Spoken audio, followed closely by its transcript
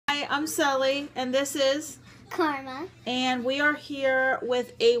Hi, I'm Sully, and this is Karma. And we are here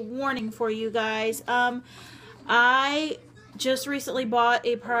with a warning for you guys. I just recently bought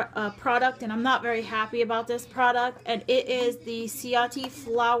a product, and I'm not very happy about this product, and it is the Ciate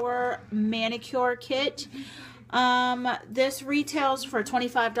Flower Manicure Kit. This retails for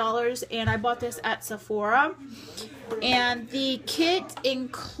 $25, and I bought this at Sephora. And the kit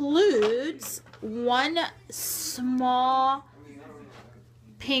includes one small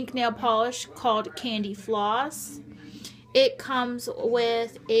pink nail polish called Candy Floss. It comes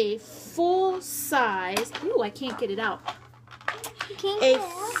with a full size, ooh, I can't get it out. A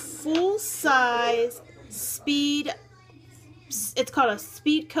full size speed, it's called a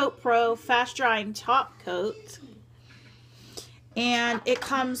Speed Coat Pro Fast Drying Top Coat. And it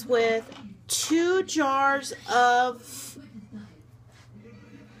comes with 2 jars of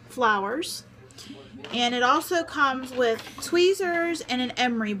flowers. And it also comes with tweezers and an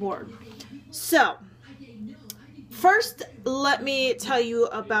emery board. So, first, let me tell you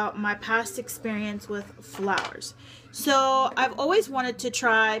about my past experience with flowers. So, I've always wanted to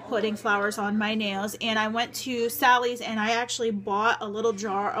try putting flowers on my nails, and I went to Sally's and I actually bought a little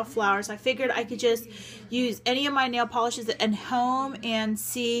jar of flowers. I figured I could just use any of my nail polishes at home and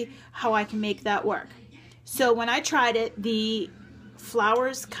see how I can make that work. So, when I tried it, the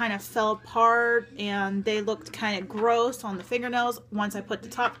flowers kind of fell apart and they looked kind of gross on the fingernails once I put the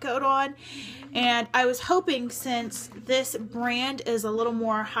top coat on. And I was hoping, since this brand is a little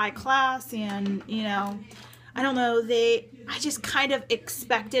more high class and, you know, I don't know, I just kind of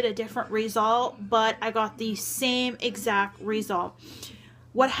expected a different result, but I got the same exact result.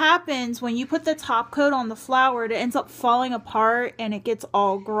 What happens when you put the top coat on the flower, it ends up falling apart and it gets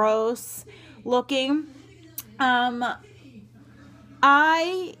all gross looking.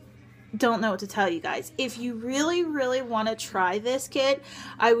 I don't know what to tell you guys. If you really, really want to try this kit,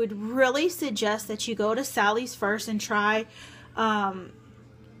 I would really suggest that you go to Sally's first and try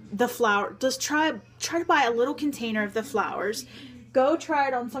the flower. Just try to buy a little container of the flowers. Go try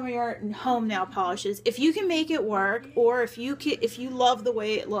it on some of your home nail polishes. If you can make it work, or if you love the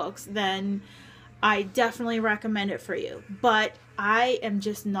way it looks, then I definitely recommend it for you. But I am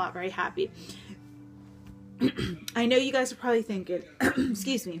just not very happy. I know you guys are probably thinking,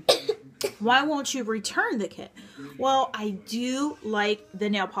 excuse me, why won't you return the kit? Well, I do like the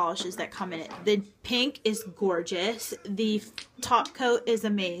nail polishes that come in it. The pink is gorgeous. The top coat is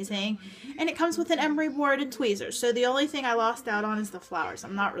amazing. And it comes with an emery board and tweezers. So the only thing I lost out on is the flowers.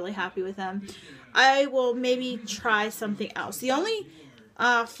 I'm not really happy with them. I will maybe try something else. The only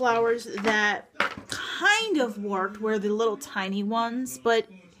flowers that kind of worked were the little tiny ones, but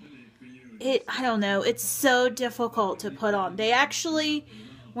I don't know, it's so difficult to put on. They actually,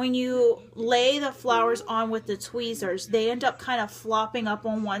 when you lay the flowers on with the tweezers, they end up kind of flopping up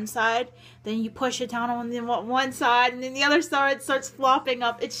on one side. Then you push it down on the one side, and then the other side starts flopping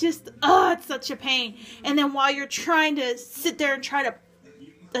up. It's just, it's such a pain. And then while you're trying to sit there and try to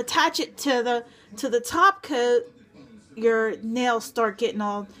attach it to the top coat, your nails start getting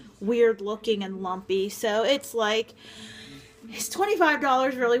all weird looking and lumpy. So it's like, is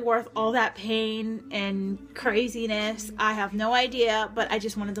 $25 really worth all that pain and craziness? I have no idea, but I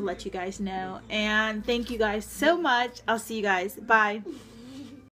just wanted to let you guys know. And thank you guys so much. I'll see you guys. Bye.